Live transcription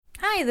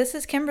Hi, this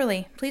is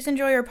Kimberly. Please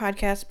enjoy our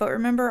podcast, but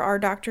remember our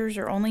doctors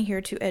are only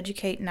here to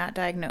educate, not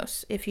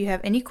diagnose. If you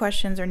have any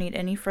questions or need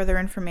any further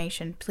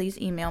information, please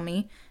email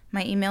me.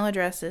 My email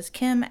address is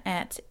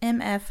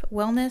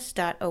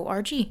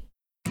kim@mfwellness.org.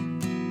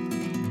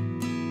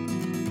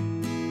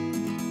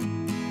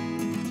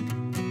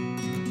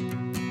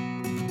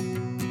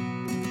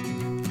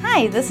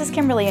 Hi, this is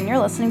Kimberly, and you're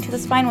listening to the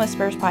Spine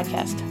Whisperers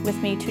podcast. With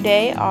me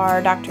today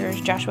are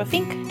Drs. Joshua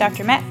Fink,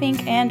 Dr. Matt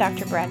Fink, and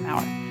Dr. Brad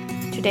Maurer.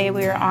 Today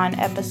we are on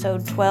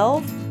episode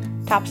 12,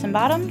 Tops and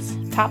Bottoms,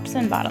 Tops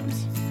and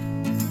Bottoms.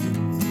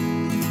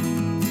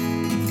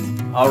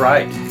 All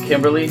right,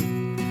 Kimberly,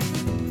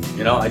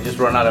 I just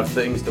run out of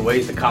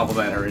ways to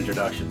compliment her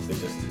introductions. It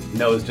just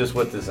knows just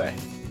what to say.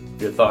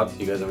 Your thoughts?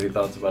 You guys have any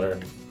thoughts about her?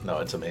 No,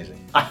 it's amazing.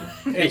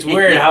 It's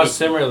weird how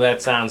similar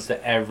that sounds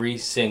to every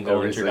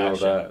single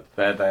introduction.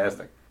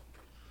 Fantastic.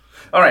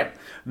 All right,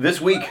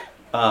 this week,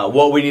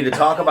 what we need to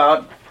talk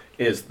about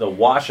is the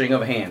washing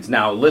of hands.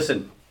 Now,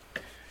 listen,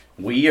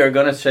 we are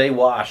going to say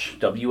wash,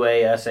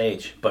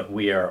 W-A-S-H, but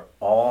we are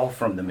all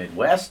from the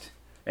Midwest,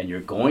 and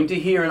you're going to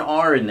hear an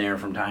R in there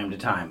from time to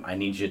time. I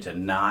need you to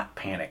not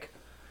panic.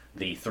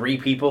 The 3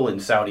 people in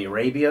Saudi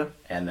Arabia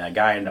and the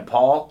guy in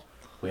Nepal,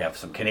 we have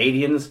some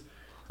Canadians.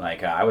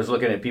 I was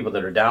looking at people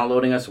that are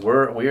downloading us.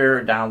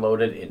 We're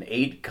downloaded in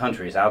 8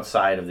 countries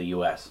outside of the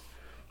U.S.,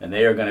 and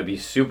they are going to be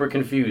super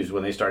confused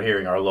when they start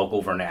hearing our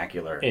local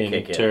vernacular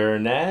kick in.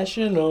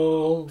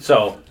 International.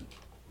 So,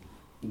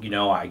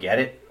 I get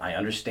it. I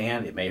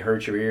understand. It may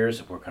hurt your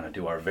ears. We're going to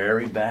do our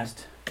very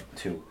best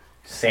to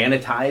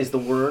sanitize the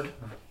word,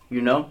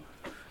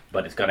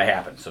 but it's going to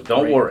happen. So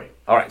don't worry.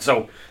 All right,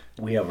 so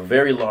we have a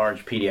very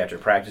large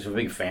pediatric practice. We have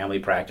big family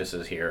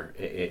practices here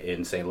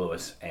in St.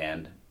 Louis,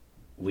 and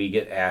we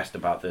get asked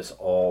about this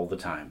all the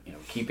time.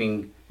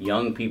 Keeping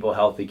young people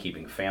healthy,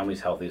 keeping families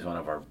healthy is one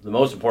of the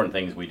most important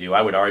things we do.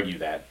 I would argue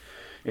that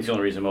it's the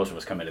only reason most of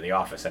us come into the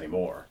office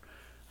anymore,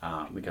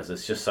 because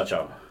it's just such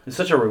a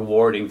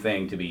rewarding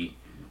thing to be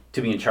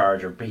in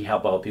charge or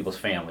help out people's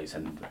families.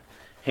 And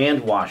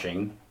hand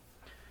washing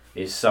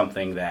is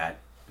something that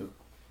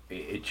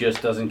it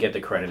just doesn't get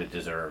the credit it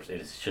deserves.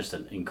 It's just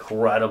an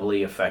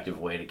incredibly effective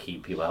way to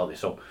keep people healthy.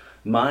 So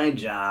my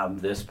job,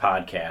 this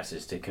podcast,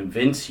 is to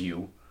convince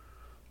you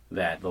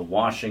that the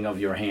washing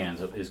of your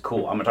hands is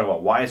cool. I'm going to talk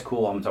about why it's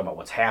cool. I'm going to talk about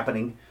what's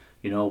happening,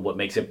 what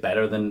makes it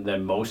better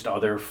than most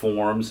other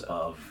forms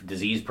of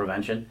disease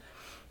prevention.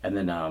 And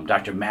then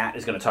Dr. Matt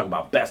is going to talk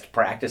about best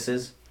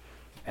practices.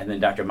 And then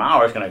Dr.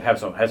 Maurer is going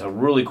to has a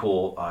really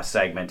cool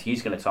segment.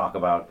 He's going to talk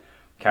about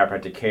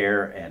chiropractic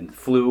care and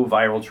flu,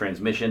 viral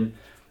transmission,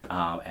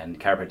 and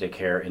chiropractic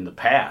care in the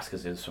past,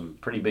 because there's some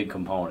pretty big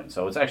components.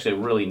 So it's actually a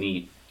really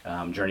neat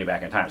journey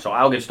back in time. So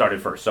I'll get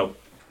started first. So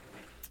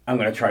I'm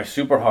going to try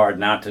super hard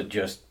not to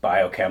just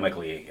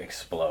biochemically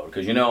explode,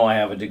 because I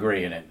have a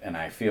degree in it, and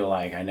I feel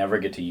like I never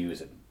get to use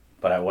it.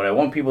 But what I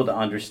want people to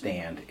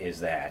understand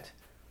is that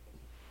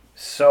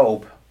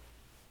soap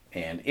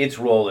and its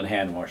role in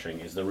hand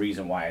washing is the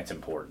reason why it's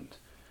important.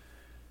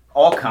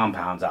 All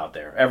compounds out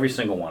there, every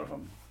single one of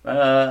them,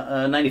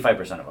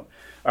 95% of them,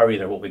 are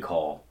either what we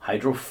call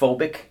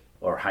hydrophobic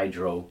or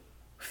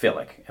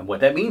hydrophilic. And what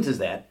that means is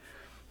that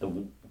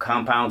the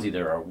compounds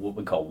either are what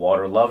we call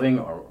water-loving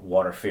or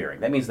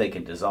water-fearing. That means they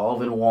can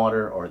dissolve in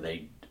water or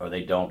they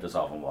don't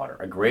dissolve in water.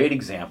 A great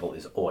example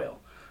is oil.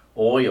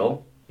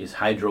 Oil is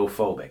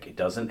hydrophobic. It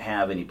doesn't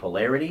have any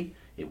polarity.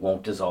 It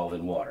won't dissolve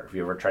in water. If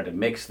you ever tried to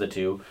mix the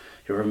two,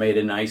 you ever made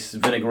a nice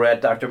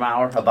vinaigrette, Dr.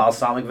 Maurer, a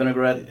balsamic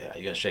vinaigrette? Yeah,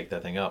 you got to shake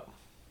that thing up.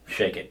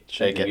 Shake it.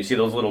 Shake it. You see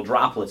those little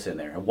droplets in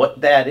there. And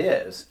what that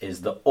is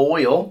the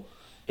oil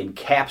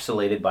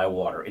encapsulated by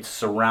water. It's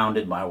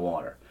surrounded by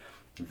water.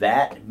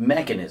 That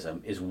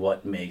mechanism is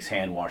what makes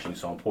hand washing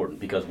so important,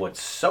 because what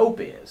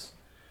soap is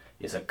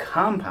a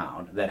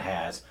compound that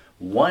has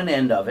one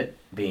end of it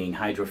being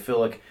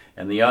hydrophilic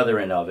and the other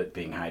end of it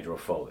being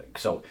hydrophobic.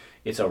 So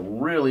it's a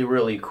really,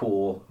 really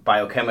cool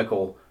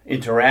biochemical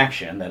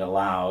interaction that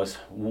allows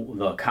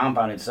the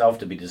compound itself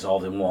to be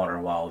dissolved in water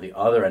while the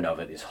other end of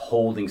it is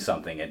holding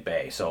something at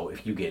bay. So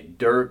if you get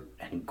dirt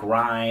and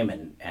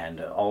grime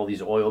and all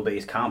these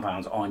oil-based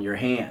compounds on your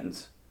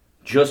hands,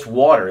 just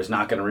water is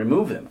not going to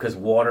remove them, because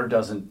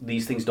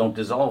these things don't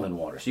dissolve in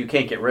water, so you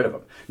can't get rid of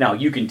them. Now,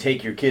 you can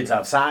take your kids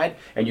outside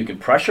and you can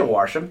pressure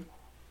wash them,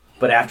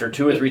 but after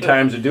 2 or 3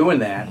 times of doing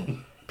that,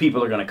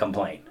 people are going to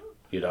complain,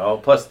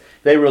 Plus,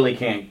 they really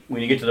can't.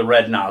 When you get to the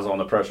red nozzle on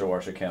the pressure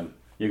washer, Kim,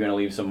 you're going to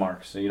leave some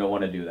marks, so you don't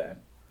want to do that.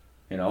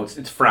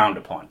 It's frowned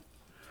upon.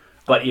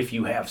 But if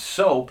you have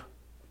soap,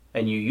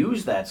 and you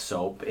use that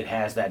soap, it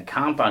has that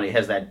compound, it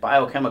has that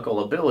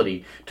biochemical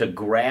ability to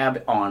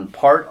grab on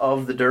part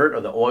of the dirt or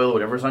the oil,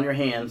 whatever's on your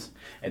hands,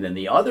 and then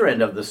the other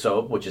end of the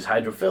soap, which is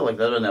hydrophilic,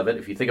 the other end of it,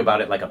 if you think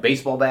about it like a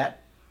baseball bat,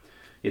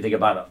 you think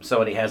about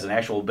somebody has an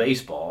actual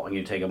baseball, and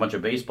you take a bunch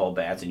of baseball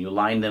bats and you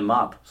line them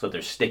up so that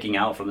they're sticking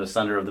out from the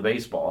center of the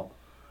baseball.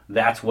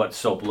 That's what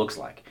soap looks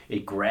like.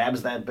 It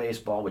grabs that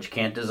baseball, which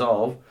can't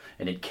dissolve,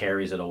 and it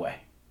carries it away.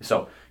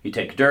 So you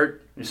take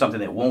dirt,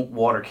 something that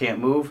water can't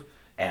move,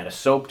 add a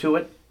soap to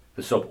it,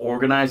 The soap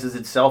organizes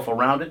itself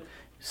around it,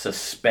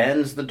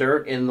 suspends the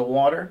dirt in the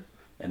water,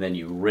 and then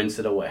you rinse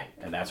it away.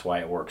 And that's why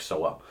it works so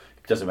well.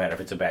 It doesn't matter if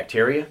it's a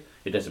bacteria.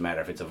 It doesn't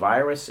matter if it's a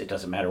virus. It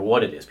doesn't matter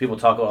what it is. People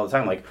talk all the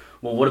time like,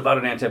 well, what about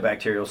an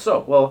antibacterial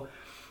soap? Well,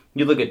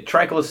 you look at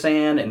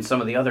triclosan and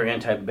some of the other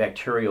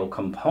antibacterial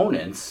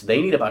components,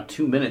 they need about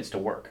 2 minutes to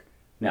work.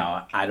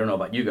 Now, I don't know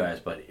about you guys,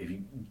 but if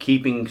you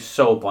keeping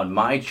soap on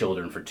my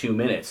children for 2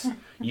 minutes,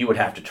 you would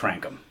have to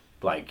trank them.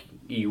 Like,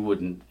 you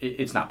wouldn't,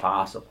 it's not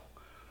possible.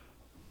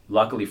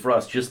 Luckily for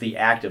us, just the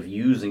act of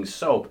using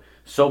soap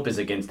is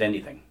against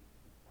anything.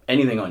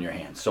 Anything on your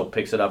hands. Soap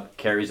picks it up,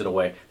 carries it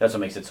away. That's what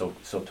makes it so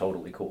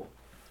totally cool.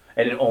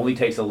 And it only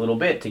takes a little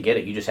bit to get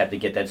it. You just have to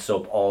get that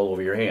soap all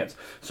over your hands.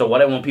 So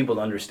what I want people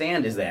to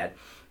understand is that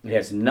it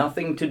has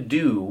nothing to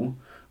do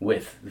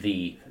with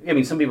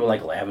some people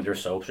like lavender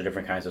soaps or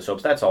different kinds of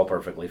soaps. That's all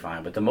perfectly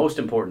fine. But the most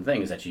important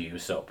thing is that you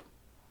use soap.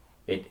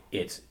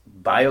 It's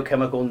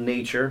biochemical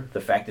nature,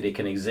 the fact that it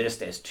can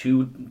exist as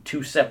two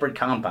separate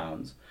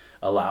compounds,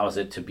 allows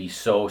it to be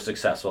so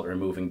successful at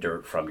removing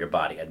dirt from your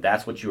body. And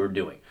that's what you are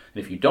doing.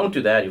 And if you don't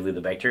do that, you leave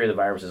the bacteria, the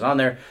viruses on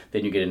there,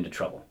 then you get into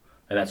trouble.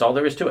 And that's all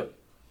there is to it.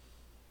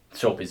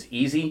 Soap is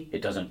easy.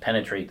 It doesn't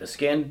penetrate the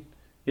skin,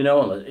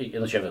 unless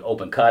you have an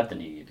open cut, then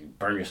you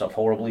burn yourself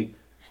horribly.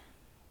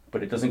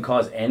 But it doesn't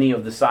cause any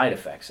of the side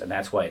effects. And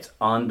that's why it's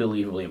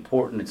unbelievably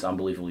important. It's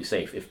unbelievably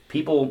safe. If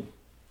people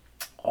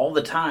all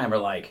the time are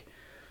like,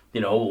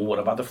 what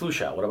about the flu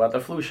shot? What about the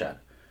flu shot?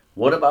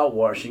 What about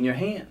washing your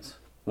hands?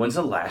 When's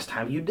the last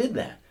time you did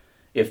that?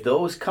 If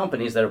those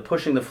companies that are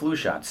pushing the flu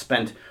shot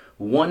spent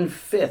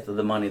 1/5 of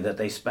the money that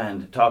they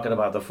spend talking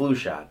about the flu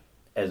shot,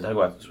 as talk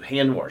about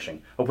hand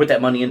washing, or put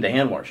that money into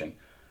hand washing,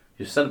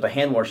 you set up a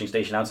hand washing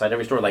station outside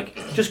every store, like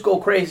just go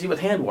crazy with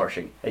hand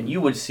washing, and you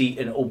would see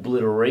an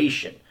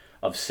obliteration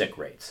of sick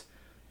rates.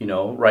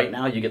 Right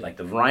now you get like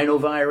the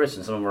rhinovirus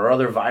and some of our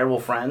other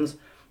viral friends.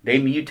 They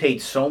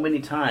mutate so many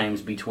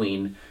times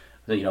between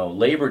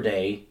Labor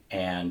Day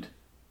and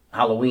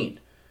Halloween,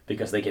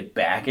 because they get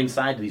back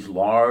inside these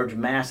large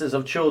masses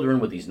of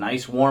children with these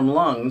nice warm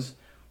lungs.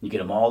 You get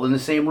them all in the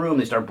same room,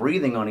 they start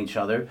breathing on each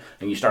other,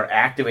 and you start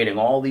activating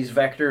all these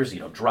vectors,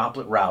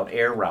 droplet route,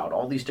 air route,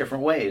 all these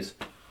different ways.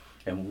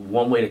 And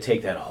one way to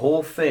take that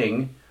whole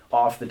thing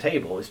off the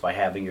table is by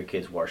having your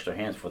kids wash their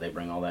hands before they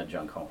bring all that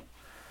junk home.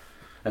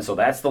 And so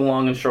that's the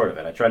long and short of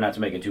it. I try not to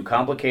make it too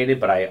complicated,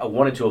 but I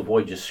wanted to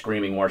avoid just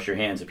screaming wash your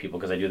hands at people,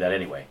 because I do that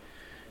anyway.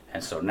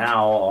 And so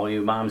now all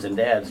you moms and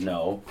dads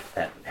know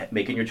that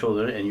making your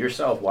children and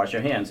yourself wash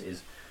your hands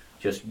is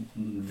just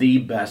the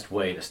best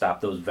way to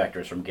stop those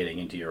vectors from getting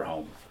into your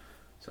home.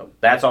 So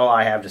that's all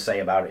I have to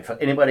say about it. If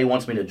anybody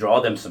wants me to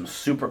draw them some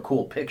super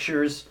cool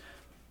pictures,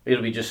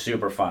 it'll be just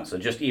super fun. So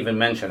just even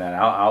mention that.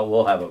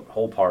 We'll have a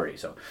whole party.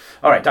 So,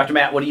 all right, Dr.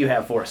 Matt, what do you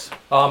have for us?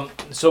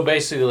 So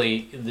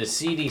basically, the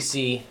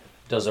CDC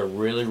does a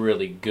really,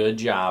 really good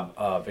job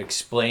of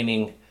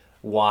explaining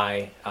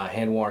why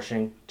hand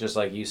washing, just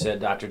like you said,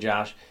 Dr.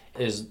 Josh,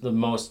 is the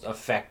most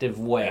effective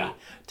way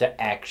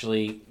to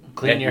actually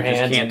clean your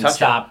hands and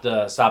stop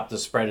the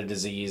spread of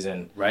disease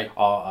and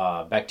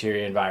all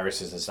bacteria and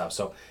viruses and stuff.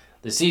 So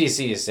the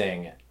CDC is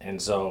saying it,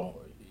 and so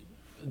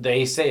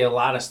they say a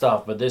lot of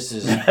stuff, but this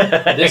is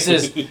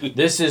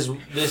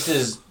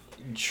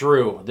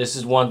true. This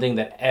is one thing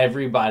that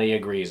everybody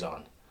agrees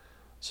on.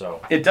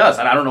 So it does,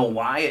 and I don't know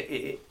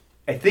why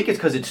I think it's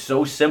because it's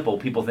so simple.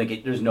 People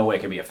think there's no way it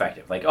can be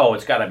effective. Like, oh,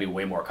 it's got to be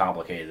way more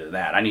complicated than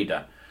that. I need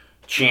to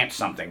chant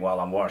something while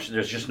I'm washing.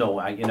 There's just no,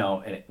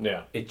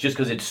 It's just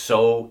because it's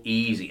so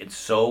easy. It's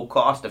so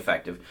cost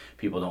effective.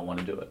 People don't want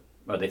to do it,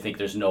 or they think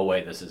there's no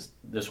way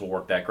this will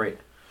work that great.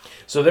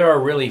 So there are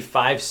really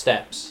 5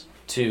 steps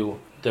to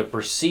the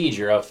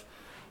procedure of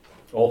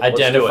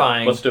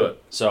identifying. Let's do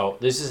it. So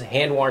this is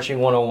hand washing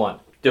 101.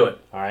 Do it.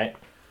 All right.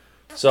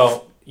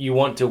 So you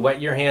want to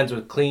wet your hands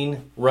with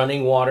clean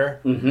running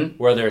water,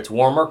 whether it's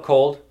warm or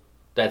cold.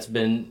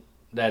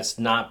 That's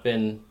not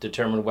been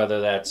determined whether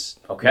that's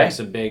makes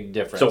a big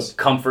difference. So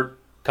comfort.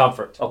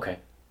 Okay.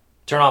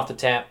 Turn off the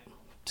tap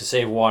to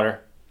save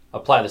water.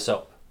 Apply the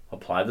soap.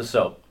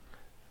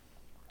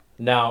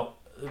 Now,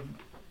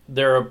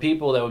 there are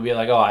people that would be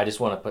like, oh, I just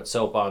want to put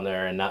soap on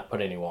there and not put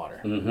any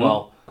water.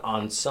 Well,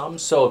 on some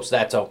soaps,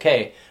 that's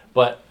okay.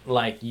 But,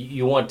 like,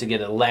 you want to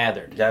get it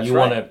lathered. You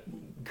want to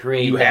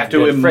create You have to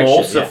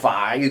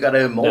emulsify. You got to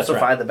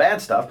emulsify the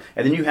bad stuff.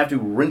 And then you have to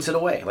rinse it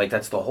away. Like,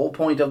 that's the whole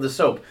point of the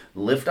soap.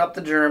 Lift up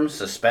the germs,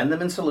 suspend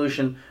them in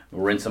solution,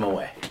 rinse them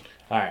away.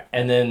 All right.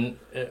 And then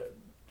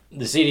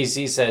the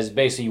CDC says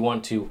basically you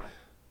want to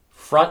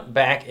front,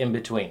 back, in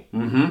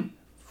between.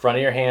 Front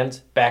of your hands,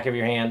 back of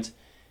your hands,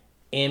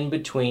 in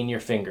between your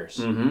fingers.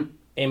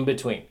 In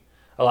between.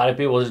 A lot of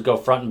people just go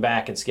front and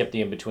back and skip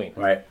the in between.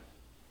 Right.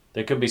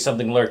 There could be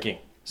something lurking.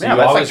 So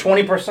that's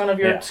like 20% of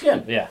your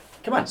skin. Yeah.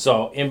 Come on.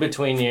 So in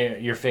between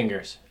your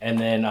fingers. And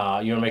then you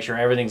want to make sure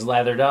everything's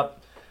lathered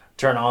up.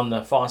 Turn on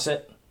the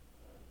faucet.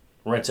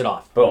 Rinse it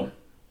off. Boom.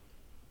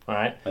 All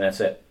right. And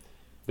that's it.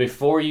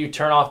 Before you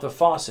turn off the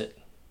faucet,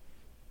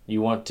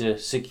 you want to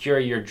secure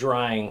your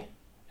drying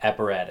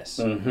apparatus.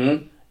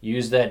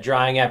 use that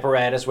drying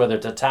apparatus, whether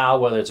it's a towel,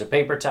 whether it's a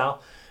paper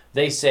towel.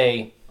 They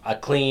say a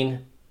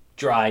clean,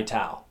 dry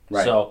towel.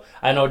 Right. So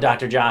I know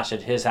Dr. Josh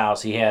at his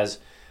house, he has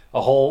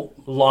a whole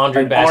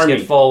laundry An basket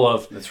army. full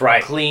of That's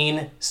right.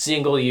 clean,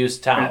 single-use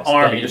towels. An that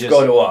army. you Just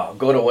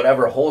go to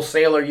whatever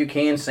wholesaler you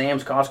can,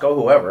 Sam's, Costco,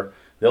 whoever.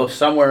 They'll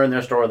somewhere in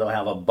their store they'll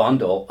have a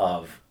bundle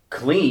of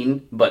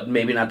clean, but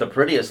maybe not the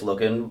prettiest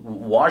looking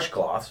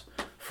washcloths.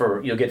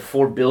 You'll get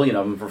 4 billion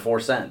of them for 4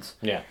 cents.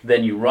 Yeah.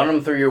 Then you run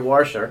them through your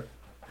washer,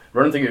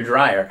 run them through your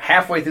dryer.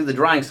 Halfway through the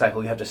drying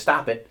cycle, you have to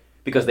stop it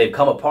because they've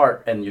come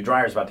apart and your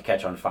dryer's about to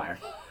catch on fire.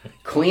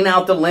 Clean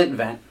out the lint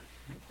vent.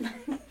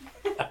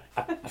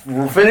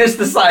 Finish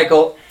the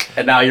cycle,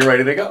 and now you're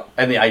ready to go.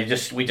 And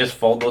we just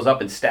fold those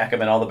up and stack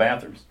them in all the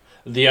bathrooms.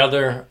 The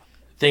other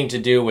thing to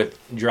do with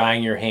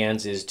drying your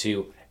hands is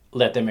to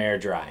let them air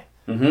dry.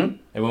 Mm-hmm.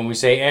 And when we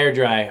say air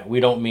dry, we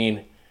don't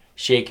mean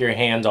shake your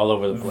hands all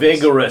over the place.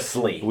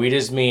 Vigorously. We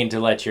just mean to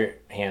let your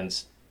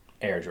hands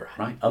air dry.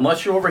 Right.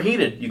 Unless you're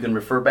overheated, you can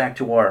refer back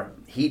to our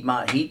heat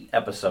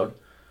episode.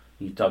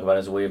 You talk about it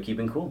as a way of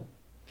keeping cool.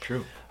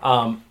 True.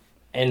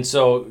 And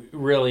so,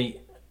 really,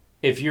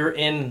 if you're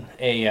in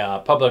a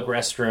public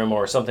restroom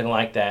or something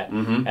like that,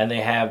 and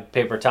they have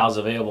paper towels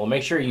available,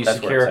 make sure you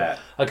That's where it's secure at.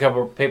 a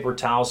couple of paper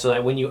towels so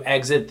that when you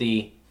exit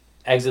the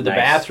Nice.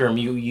 bathroom,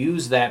 you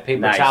use that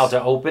paper Nice. towel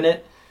to open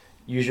it.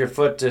 Use your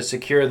foot to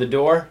secure the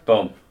door.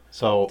 Boom.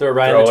 So Throw it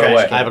right Throw in the it trash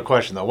away. I can. have a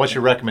question though. What's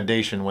your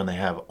recommendation when they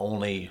have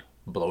only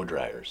blow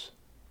dryers?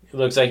 It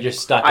looks like you're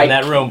stuck in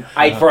that room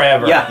I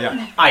forever.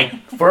 Yeah.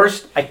 I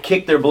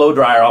kick their blow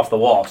dryer off the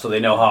wall so they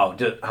know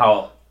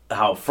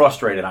how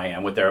frustrated I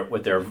am with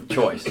their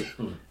choice.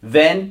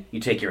 Then you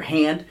take your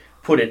hand,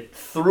 put it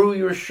through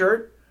your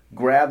shirt,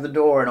 grab the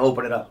door, and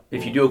open it up.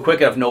 If you do it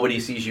quick enough, nobody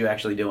sees you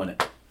actually doing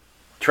it.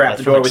 Trap That's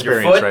the door from with your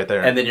experience foot, right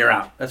there. and then you're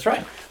out. That's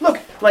right. Look,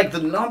 like the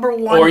number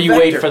one. Or you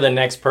wait vector- for the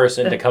next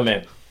person to come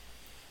in.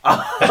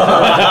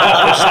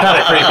 It's kind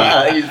of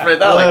creepy. You spread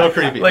that A like- little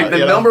creepy, Like but, the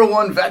you know. number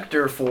one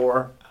vector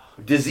for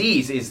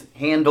disease is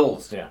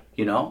handles. Yeah.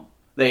 You know,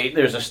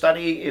 there's a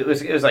study. It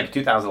was like a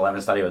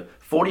 2011 study with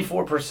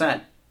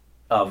 44%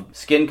 of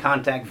skin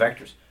contact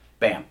vectors.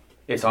 Bam,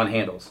 it's on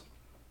handles.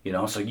 You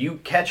know, so you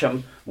catch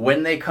them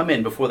when they come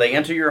in before they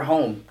enter your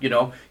home. You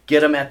know,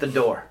 get them at the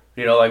door.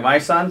 You know, like my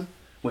son,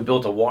 we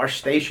built a wash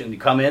station. You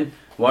come in,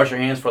 wash your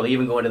hands before they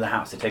even go into the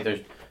house. They take their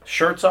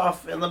shirts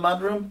off in the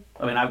mudroom.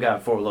 I mean, I've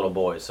got 4 little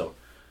boys, so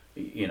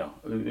you know,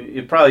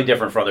 it's probably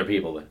different for other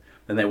people. But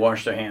then they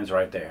wash their hands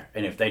right there,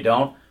 and if they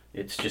don't,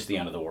 it's just the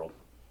end of the world.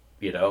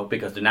 You know,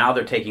 because now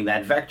they're taking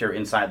that vector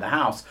inside the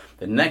house.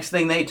 The next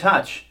thing they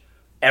touch,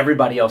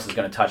 everybody else is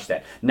going to touch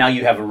that. Now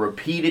you have a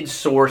repeated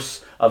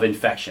source of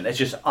infection. It's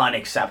just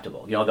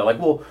unacceptable. You know, they're like,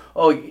 well,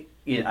 I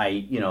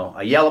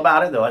yell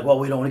about it. They're like, well,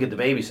 we don't want to get the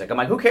baby sick. I'm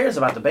like, who cares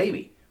about the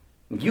baby?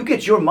 If you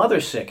get your mother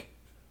sick,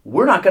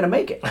 we're not going to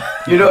make it.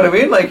 You know what I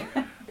mean? Like,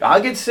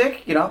 I'll get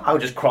sick, you know, I'll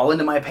just crawl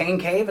into my pain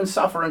cave and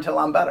suffer until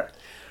I'm better.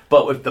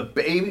 But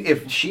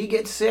if she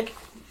gets sick,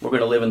 we're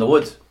going to live in the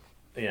woods.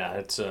 Yeah,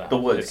 it's The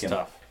woods, It's you know.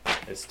 tough.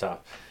 It's tough.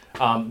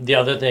 The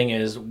other thing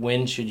is,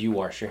 when should you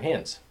wash your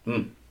hands?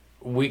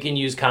 We can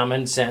use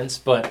common sense,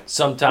 but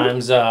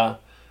sometimes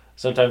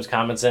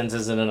common sense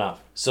isn't enough.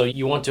 So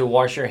you want to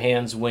wash your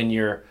hands when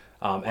you're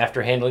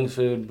after handling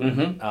food,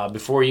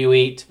 before you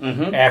eat,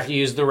 after you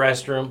use the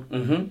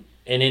restroom,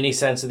 in any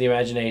sense of the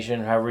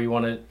imagination, however you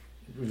want to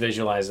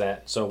visualize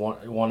that. So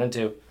one and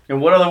two. And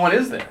what other one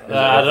is there? Is there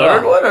I a don't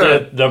third know. one?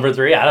 Or? Number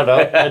 3, I don't know.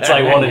 It's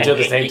like 1 and 2 at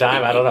the same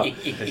time. I don't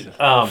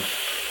know.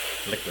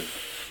 Liquid.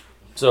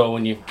 So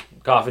when you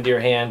cough into your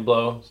hand,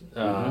 blow,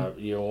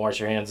 you wash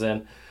your hands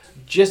in.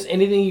 Just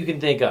anything you can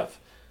think of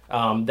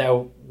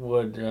that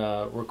would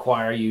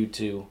require you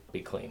to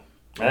be clean.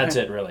 That's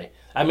it, really.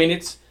 I mean,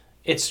 it's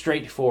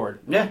straightforward.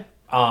 Yeah.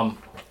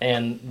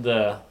 And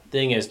the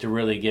thing is to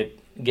really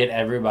get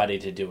everybody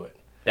to do it.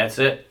 That's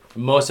it.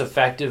 Most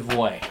effective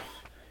way.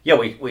 Yeah,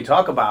 we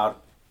talk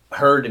about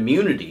herd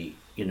immunity,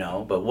 you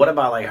know, but what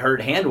about like herd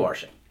hand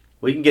washing?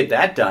 We can get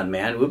that done,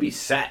 man. We'll be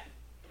set.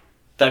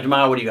 Dr.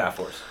 Mile, what do you got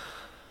for us?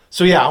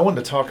 So yeah, I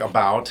wanted to talk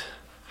about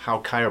how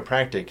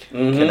chiropractic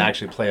can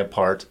actually play a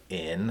part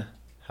in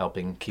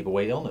helping keep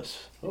away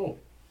illness. Oh.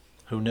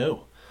 Who knew?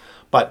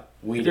 But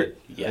We did.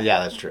 Yeah. Yeah,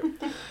 that's true.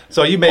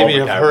 So you maybe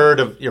All the have heard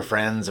of your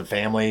friends and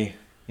family,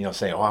 you know,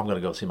 saying, "Oh, I'm going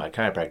to go see my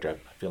chiropractor.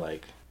 I feel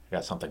like I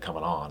got something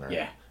coming on," or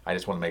Yeah. "I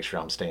just want to make sure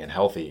I'm staying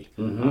healthy,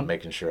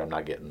 making sure I'm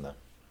not getting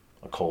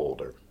a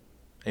cold or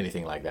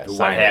anything like that."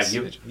 What have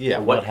you? Yeah,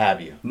 What- what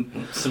have you?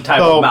 Some type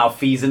So- of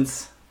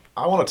malfeasance.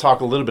 I want to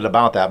talk a little bit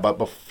about that, but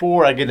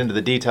before I get into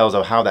the details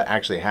of how that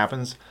actually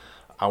happens,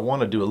 I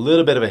want to do a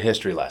little bit of a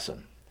history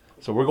lesson.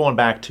 So we're going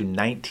back to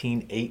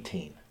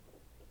 1918,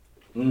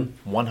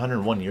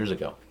 101 years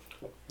ago.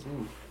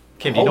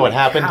 Kim, do you know what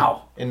Holy happened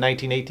cow. in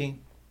 1918?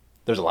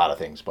 There's a lot of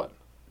things, but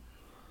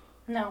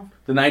No.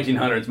 The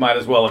 1900s might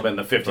as well have been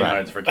the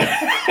 1500s for Kim.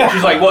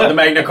 She's like, what, the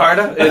Magna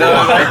Carta? You know,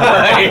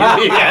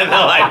 like, yeah,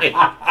 no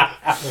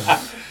idea.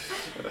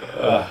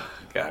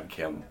 God,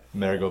 Kim.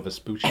 Amerigo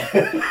Vespucci.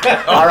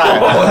 All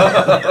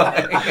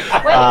right.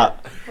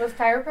 Wait, was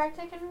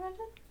chiropractic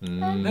invented?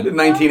 That in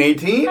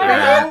 1918?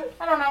 I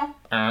don't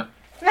know.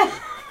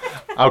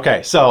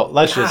 Okay, so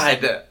let's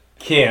just. God,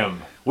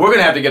 Kim. we're going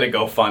to have to get a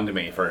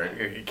GoFundMe for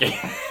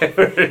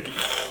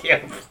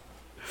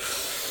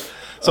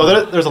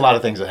So there's a lot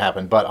of things that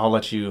happen, but I'll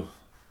let you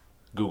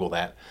Google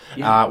that.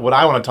 What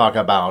I want to talk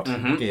about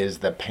is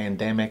the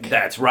pandemic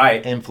That's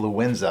right.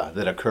 influenza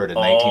that occurred in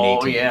Oh,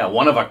 1918. yeah.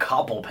 One of a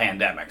couple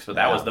pandemics, but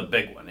that was the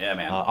big one. Yeah,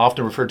 man.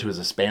 Often referred to as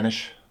the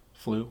Spanish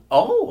flu.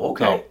 Oh,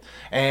 okay. So,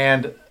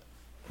 and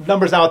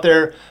numbers out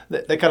there,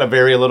 they kind of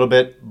vary a little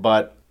bit,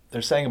 but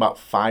they're saying about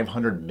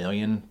 500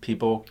 million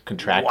people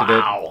contracted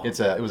Wow. it.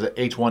 It was a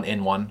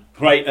H1N1.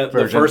 Right, the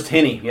version. first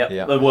Henny. Yep.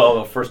 Yeah. Well,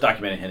 the first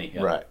documented Henny.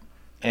 Yep. Right.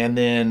 And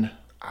then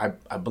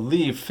I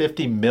believe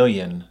 50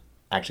 million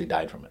actually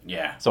died from it.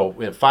 Yeah. So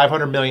we have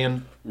 500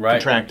 million Right.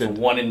 contracted,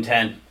 So 1 in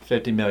 10.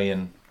 50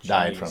 million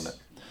died Jeez. from it.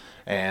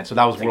 And so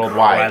that was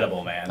worldwide.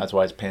 Incredible, man. That's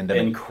why it's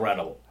pandemic.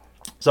 Incredible.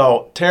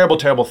 So terrible,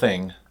 terrible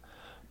thing.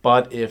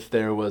 But if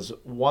there was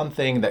one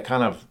thing that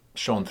kind of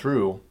shone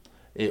through,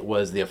 it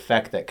was the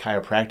effect that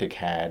chiropractic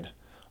had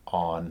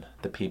on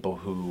the people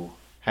who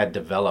had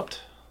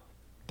developed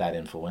that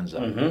influenza.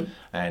 Mm-hmm.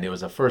 And it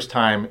was the first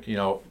time,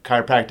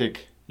 chiropractic,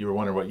 you were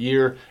wondering what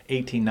year,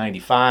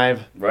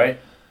 1895 Right?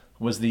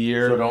 was the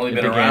year. So it only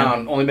been began.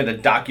 around, only been a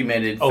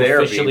documented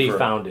therapy Officially for,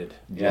 founded.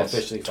 Yes.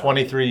 Officially founded.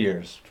 23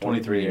 years.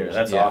 23 years.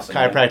 That's awesome,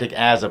 man. Chiropractic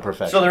as a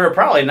profession. So there were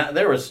probably not,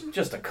 there was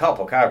just a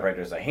couple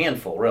chiropractors, a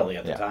handful really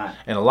at the time.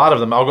 And a lot of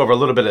them, I'll go over a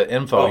little bit of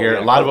info Oh, here. yeah,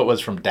 A lot of cool. it was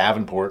from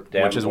Davenport,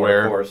 which is Davenport,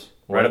 where, of course.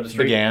 where Right up it the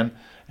street. began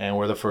and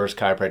where the first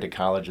chiropractic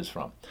college is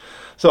from.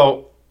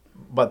 So,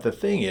 but the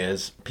thing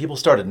is, people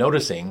started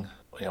noticing,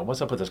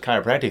 what's up with this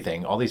chiropractic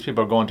thing? All these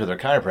people are going to their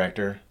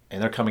chiropractor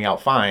and they're coming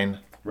out fine.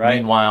 Right.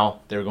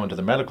 Meanwhile, they were going to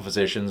the medical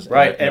physicians.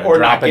 Right, and or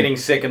not dropping- getting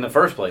sick in the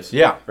first place.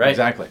 Yeah, right.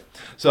 exactly.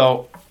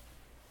 So,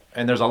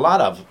 and there's a lot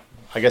of,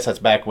 I guess that's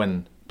back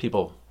when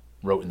people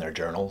wrote in their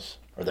journals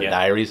or their Yeah.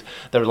 diaries.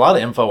 There was a lot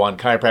of info on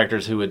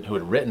chiropractors who had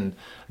written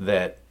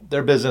that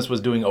their business was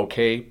doing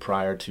okay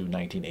prior to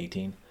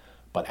 1918.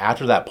 But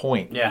after that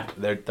point, Yeah.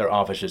 their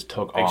office just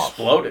took off.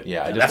 Exploded.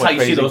 Yeah, it just that's went how you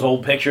see crazy. those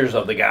old pictures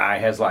of the guy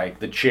has like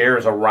the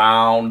chairs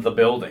around the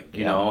building.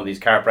 You know, these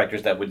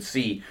chiropractors that would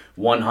see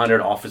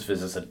 100 office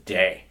visits a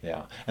day.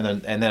 Yeah,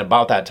 and then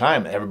about that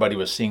time, everybody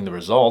was seeing the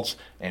results,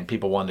 and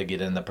people wanted to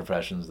get in the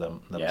professions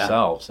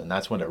themselves, and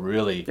that's when it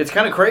really. It's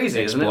kind of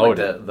crazy, isn't it? Like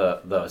Exploded.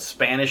 the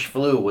Spanish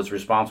flu was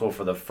responsible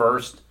for the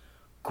first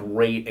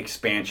great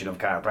expansion of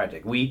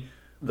chiropractic.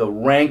 The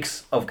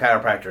ranks of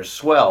chiropractors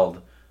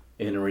swelled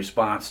in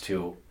response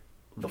to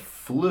the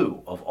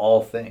flu of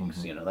all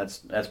things.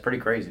 That's pretty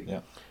crazy.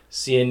 Yeah.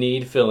 See a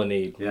need, fill a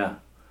need. Yeah.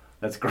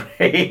 That's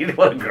great.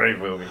 What a great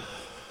movie.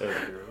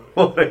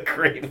 What a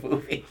great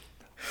movie.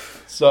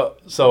 So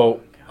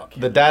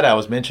the data I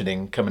was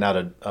mentioning coming out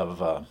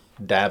of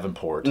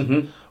Davenport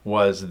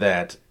was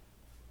that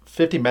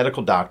 50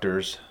 medical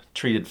doctors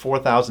treated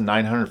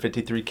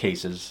 4,953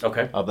 cases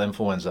Okay. of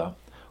influenza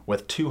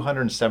with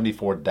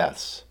 274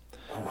 deaths.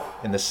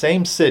 In the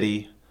same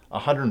city,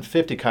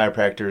 150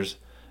 chiropractors,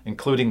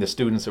 including the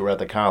students that were at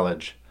the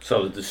college,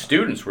 So the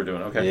students were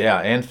doing okay.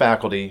 and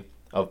faculty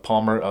of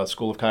Palmer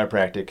School of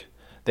Chiropractic,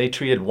 they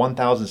treated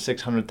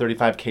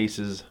 1,635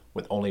 cases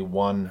with only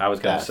one I was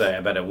going to death. say,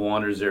 I bet at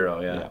 1 or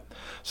 0, yeah. Yeah.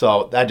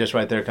 So that just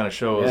right there kind of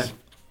shows Yeah.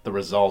 the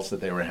results that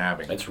they were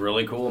having. It's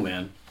really cool,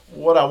 man.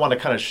 What I want to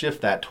kind of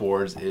shift that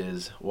towards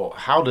is, well,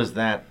 how can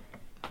that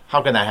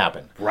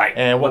happen? Right.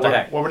 And What the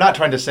heck? what we're not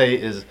trying to say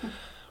is,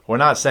 we're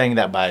not saying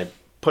that by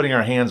putting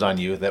our hands on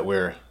you that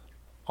we're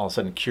all of a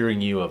sudden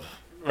curing you of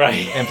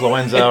Right.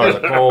 influenza or the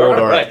cold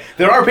or Right.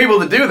 There are people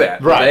that do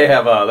that. Right. They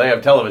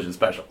have television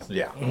specials.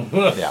 yeah.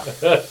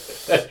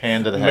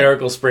 Hand to the head.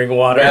 Miracle spring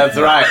water. That's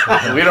right.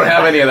 We don't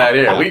have any of that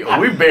here.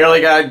 We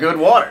barely got good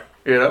water.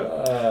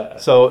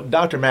 So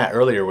Dr. Matt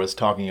earlier was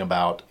talking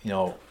about,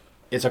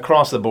 it's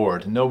across the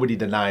board. Nobody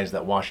denies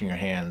that washing your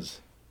hands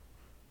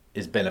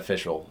is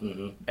beneficial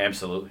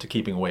Absolutely. to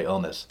keeping away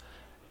illness.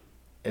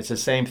 It's the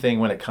same thing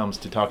when it comes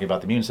to talking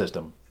about the immune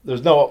system.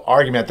 There's no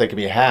argument that can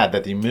be had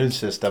that the immune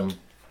system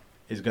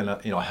is going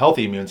to, a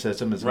healthy immune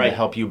system is going Right. to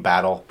help you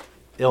battle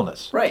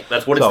illness. Right.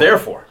 That's what So- it's there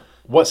for.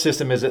 What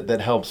system is it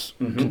that helps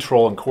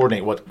control and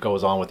coordinate what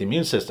goes on with the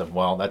immune system?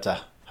 Well, that's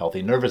a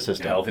healthy nervous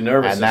system. Healthy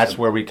nervous and that's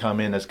system. where we come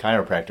in as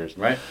chiropractors.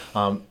 Right.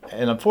 And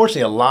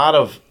unfortunately, a lot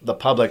of the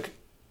public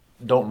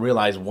don't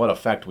realize what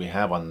effect we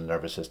have on the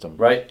nervous system.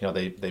 Right.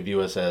 They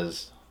view us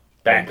as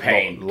Back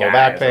pain. low guys,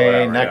 back or pain,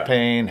 whatever, neck yeah.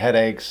 pain,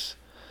 headaches,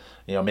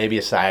 maybe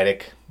a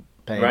sciatic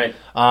pain.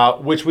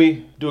 Right. Which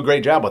we do a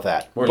great job with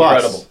that. We're But-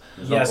 incredible.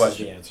 There's no Yes is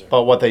question. the answer.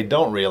 But what they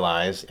don't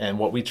realize, and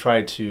what we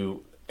try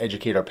to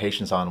educate our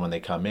patients on when they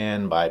come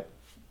in by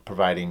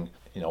providing,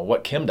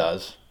 what Kim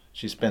does,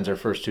 she spends her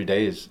first 2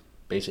 days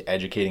basically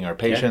educating our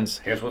patients.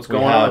 Here's what's We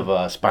going have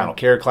on. a spinal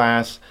care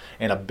class,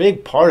 and a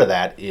big part of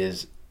that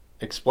is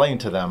explain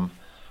to them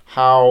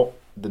how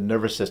the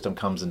nervous system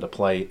comes into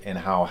play and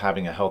how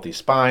having a healthy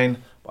spine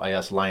by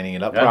us lining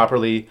it up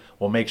properly,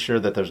 will make sure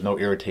that there's no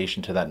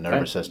irritation to that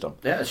nervous system.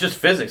 Yeah, it's just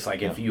physics.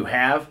 Like if you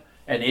have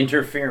an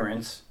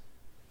interference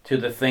to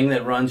the thing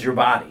that runs your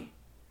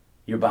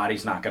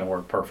body's not going to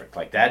work perfect.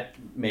 Like that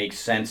makes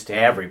sense to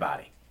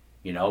everybody,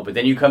 But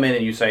then you come in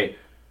and you say,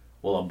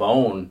 well, a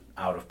bone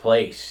out of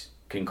place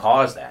can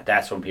cause that.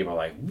 That's when people are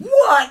like,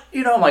 what?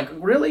 I'm like,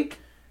 really?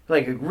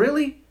 Like,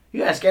 really?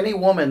 You ask any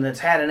woman that's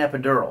had an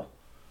epidural,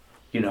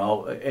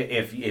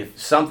 if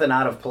something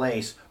out of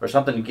place or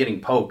something getting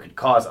poked could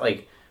cause,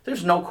 like,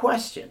 there's no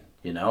question,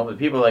 But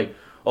people are like,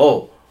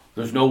 oh,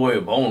 there's no way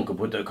a bone could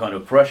put that kind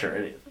of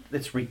pressure.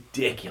 It's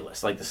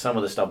ridiculous, like some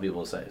of the stuff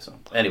people say. So,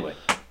 anyway.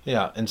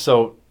 Yeah, and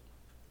so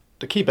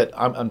to keep it,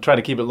 I'm trying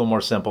to keep it a little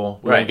more simple.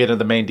 We Right. won't get into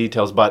the main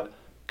details, but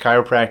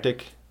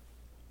chiropractic,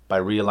 by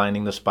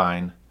realigning the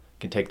spine,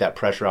 can take that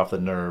pressure off the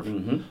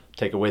nerve,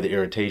 take away the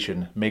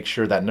irritation, make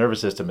sure that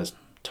nervous system is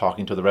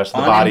talking to the rest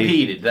of the body.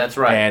 Unimpeded, that's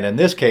right. And in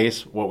this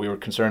case, what we were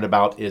concerned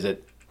about is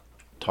it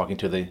talking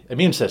to the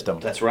immune system.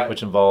 That's right.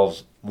 Which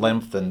involves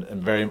lymph and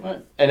very...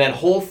 Right. And that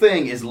whole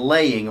thing is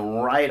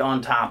laying right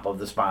on top of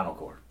the spinal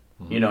cord.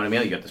 You know what I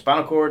mean? You got the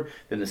spinal cord,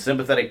 then the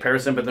sympathetic,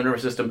 parasympathetic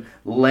nervous system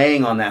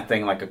laying on that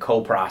thing like a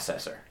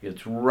coprocessor.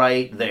 It's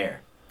right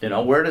there.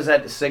 Where does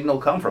that signal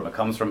come from? It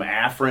comes from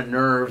afferent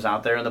nerves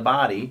out there in the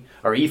body,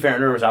 or efferent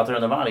nerves out there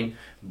in the body,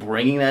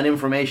 bringing that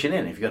information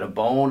in. If you got a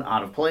bone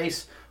out of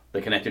place,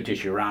 the connective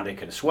tissue around it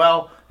could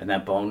swell, and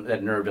that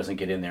nerve doesn't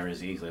get in there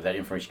as easily. That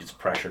information gets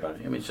pressured on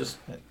it. I mean, it's just...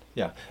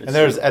 Yeah. And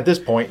there's, at this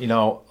point,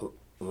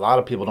 a lot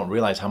of people don't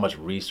realize how much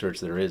research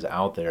there is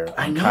out there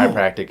on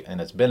chiropractic and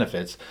its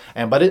benefits.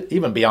 But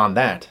even beyond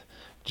that,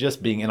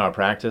 just being in our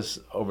practice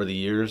over the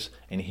years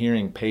and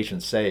hearing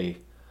patients say,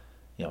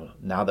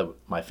 now that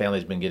my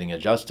family's been getting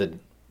adjusted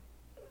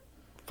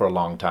for a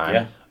long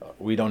time,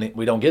 we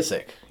don't get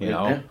sick,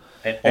 Yeah.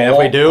 And if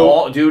we do,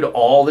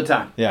 all the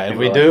time. Yeah, if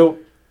we do,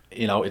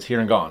 it's here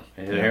and gone.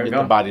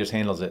 The body just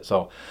handles it.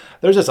 So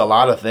there's just a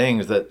lot of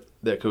things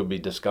that could be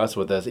discussed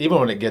with us, even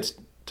when it gets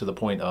to the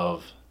point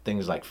of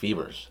things like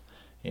fevers,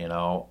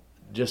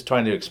 just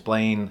trying to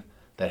explain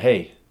that,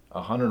 hey,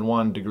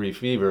 101-degree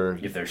fever,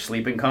 if they're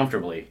sleeping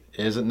comfortably,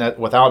 isn't that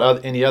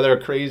without any other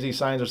crazy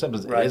signs or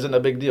symptoms, isn't a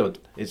big deal.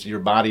 It's your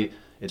body.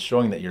 It's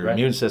showing that your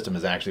immune system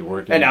is actually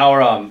working. And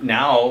our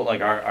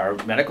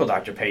medical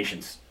doctor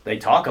patients, they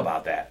talk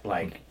about that.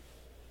 Like,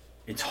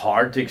 it's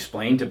hard to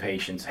explain to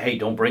patients, hey,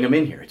 don't bring them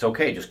in here. It's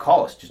okay. Just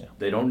call us.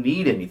 They don't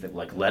need anything.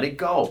 Like, let it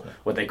go.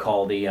 What they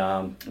call the,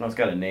 it's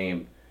got a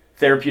name,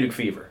 therapeutic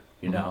fever,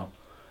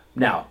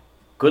 Now,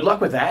 good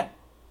luck with that,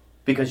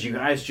 because you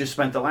guys just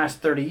spent the last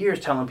 30 years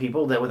telling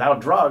people that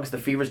without drugs, the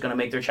fever is going to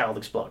make their child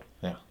explode.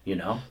 Yeah.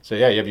 So,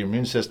 you have your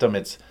immune system.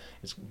 It's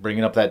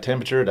bringing up that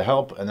temperature to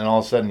help, and then all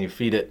of a sudden you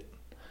feed it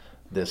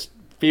this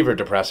fever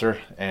depressor,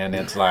 and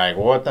it's like,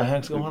 what the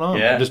heck's going on?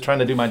 Yeah. I'm just trying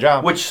to do my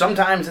job. Which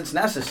sometimes it's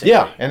necessary.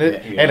 Yeah,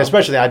 and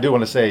especially I do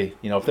want to say,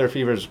 if their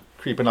fever's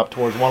creeping up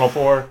towards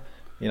 104,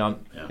 now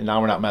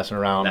we're not messing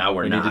around. Now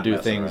we need to do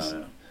things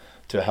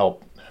to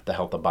help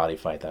the body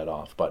fight that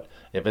off. But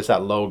if it's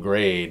at low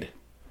grade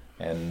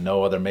and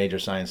no other major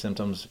signs,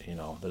 symptoms,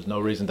 there's no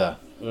reason to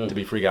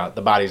be freaked out.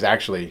 The body's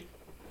actually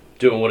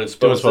doing what it's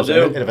supposed to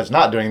do. And if it's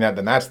not doing that,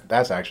 then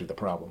that's actually the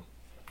problem.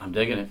 I'm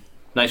digging it.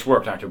 Nice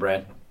work, Dr.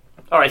 Brad.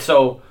 All right,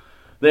 so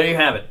there you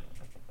have it.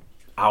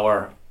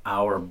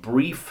 Our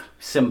brief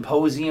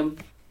symposium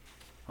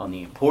on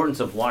the importance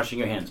of washing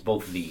your hands,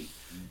 both the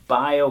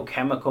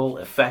biochemical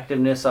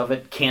effectiveness of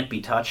it can't be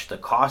touched, the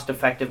cost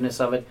effectiveness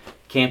of it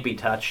can't be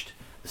touched,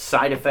 the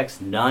side effects,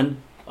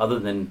 none other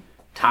than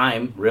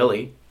time,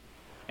 really,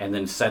 and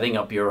then setting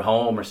up your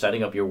home or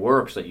setting up your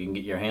work so that you can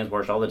get your hands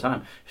washed all the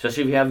time.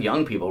 Especially if you have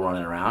young people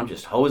running around,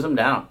 just hose them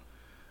down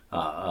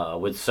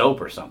with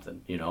soap or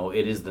something.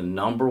 It is the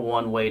number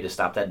one way to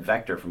stop that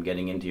vector from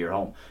getting into your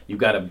home. You've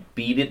got to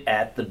beat it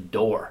at the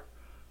door.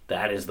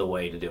 That is the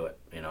way to do it.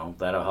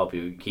 That'll help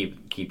you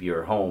keep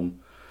your home,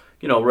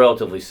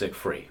 relatively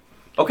sick-free.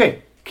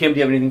 Okay, Kim, do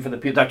you have anything for the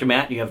people? Dr.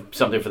 Matt, you have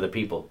something for the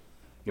people.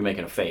 You're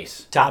making a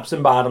face. Tops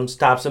and bottoms,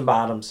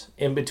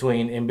 in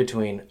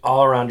between,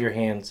 all around your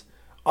hands.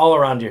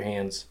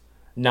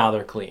 Now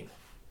they're clean.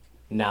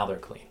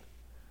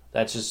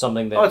 That's just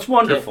something that... Oh, it's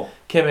wonderful.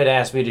 Kim had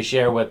asked me to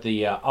share with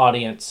the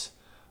audience,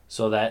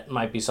 so that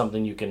might be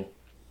something you can...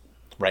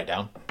 Write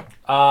down.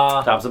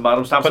 Tops and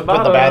bottoms. Put in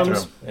the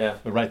bathroom. Yeah.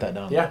 We write that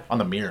down. Yeah. On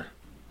the mirror.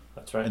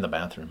 That's right. In the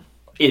bathroom.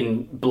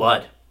 In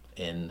blood.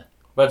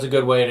 But it's a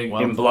good way to...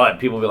 In blood.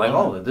 People will be like,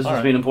 oh, this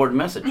must be an important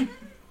message.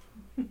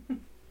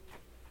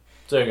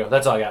 So there you go.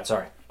 That's all I got.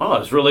 Sorry. Oh,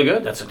 that's really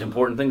good. That's an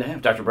important thing to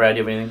have. Dr. Brad,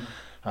 do you have anything?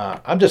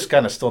 I'm just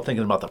kind of still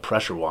thinking about the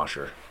pressure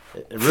washer.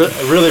 It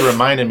really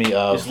reminded me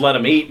of... Just let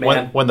them eat,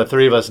 man. When the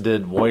three of us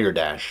did Warrior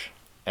Dash,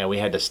 and we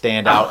had to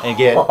stand out and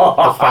get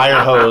the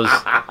fire hose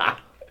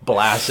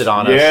blasted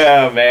on us.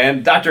 Yeah,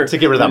 man. To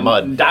get rid of that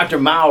mud. Dr.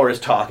 Maurer is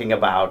talking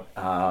about,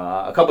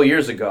 a couple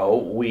years ago,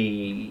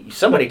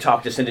 somebody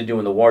talked us into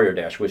doing the Warrior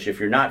Dash, which if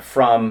you're not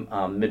from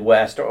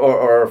Midwest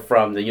or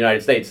from the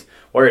United States,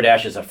 Warrior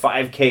Dash is a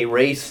 5K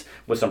race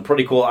with some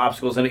pretty cool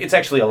obstacles in it. It's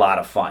actually a lot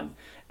of fun.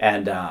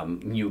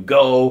 And you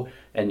go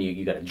and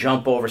you got to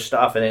jump over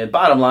stuff. And the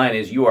bottom line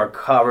is you are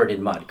covered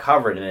in mud,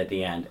 covered in it at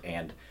the end.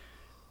 And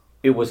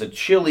it was a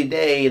chilly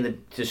day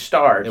to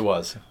start. It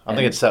was. I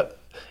think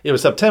it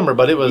was September,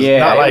 but it was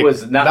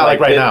not like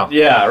right now.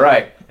 Yeah,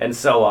 right. And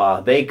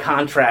so they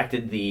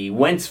contracted the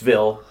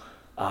Wentzville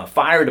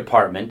fire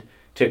department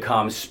to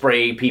come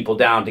spray people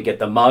down to get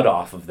the mud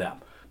off of them.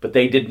 But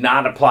they did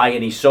not apply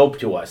any soap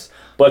to us.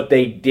 But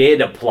they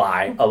did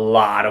apply a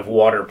lot of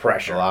water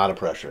pressure. A lot of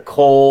pressure.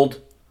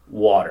 Cold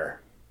water.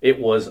 It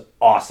was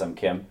awesome,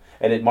 Kim.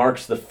 And it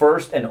marks the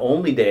first and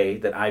only day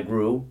that I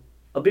grew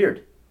a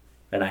beard.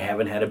 And I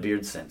haven't had a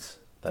beard since.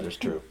 That is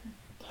true.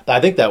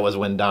 I think that was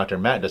when Dr.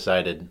 Matt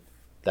decided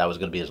that was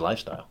going to be his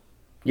lifestyle.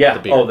 Yeah.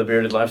 The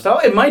bearded lifestyle.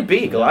 It might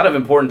be. A lot of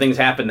important things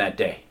happened that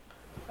day.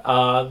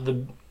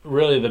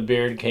 The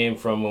beard came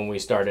from when we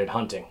started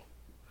hunting.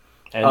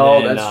 And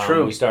then, that's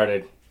true. We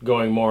started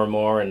going more and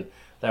more, and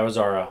that was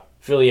our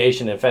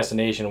affiliation and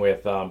fascination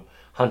with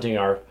hunting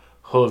our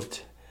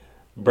hooved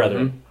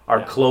brethren. Mm-hmm.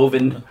 Our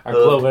cloven. Our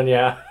cloven,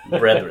 yeah.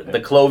 Brethren. The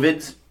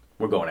clovids.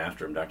 We're going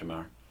after them, Dr.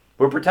 Maurer.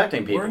 We're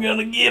protecting people. We're going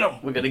to get them.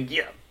 We're going to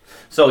get them.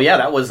 So, yeah,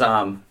 that was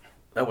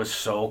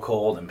so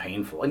cold and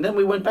painful. And then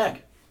we went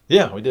back.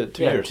 Yeah, we did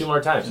 2 years. 2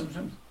 more times.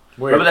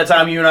 Remember that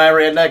time you and I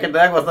ran neck and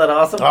neck? Wasn't that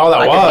awesome? Oh,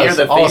 that was.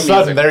 All of a sudden,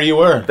 music. there you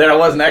were. There I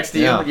was next to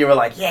you. Yeah. You were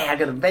like, yeah, I'm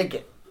going to make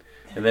it.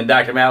 And then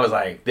Dr. Matt was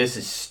like, this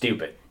is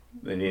stupid.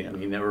 And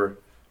he never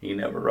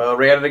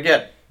ran it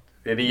again.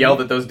 And he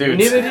yelled at those dudes.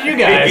 Neither did you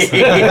guys.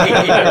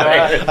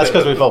 That's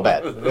because we felt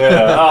bad.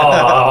 Yeah.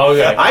 Oh,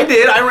 okay. I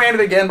did. I ran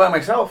it again by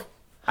myself.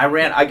 I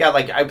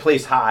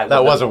placed high.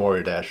 That wasn't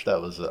Warrior Dash.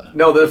 That was...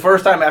 No, the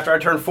first time after I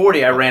turned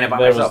 40, I ran it by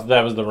myself.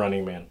 That was the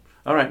Running Man.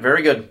 All right,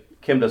 very good.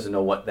 Kim doesn't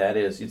know what that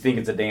is. You think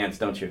it's a dance,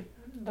 don't you?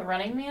 The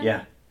Running Man?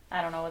 Yeah.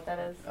 I don't know what that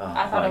is. Oh,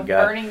 I thought my of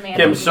God. Burning Man.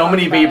 Kim, so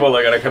many people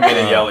are going to come in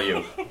and yell at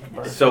you.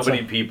 So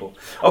many people.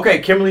 Okay,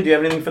 Kimberly, do you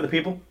have anything for the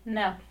people?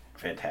 No.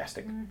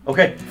 Fantastic.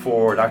 Okay,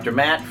 for Dr.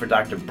 Matt, for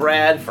Dr.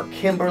 Brad, for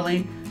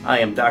Kimberly, I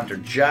am Dr.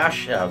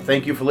 Josh.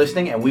 Thank you for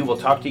listening, and we will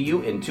talk to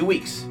you in 2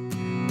 weeks.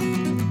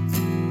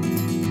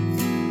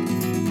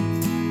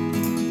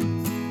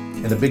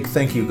 And a big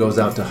thank you goes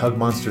out to Hug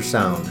Monster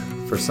Sound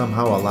for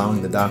somehow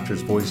allowing the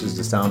doctors' voices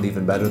to sound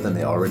even better than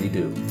they already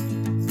do.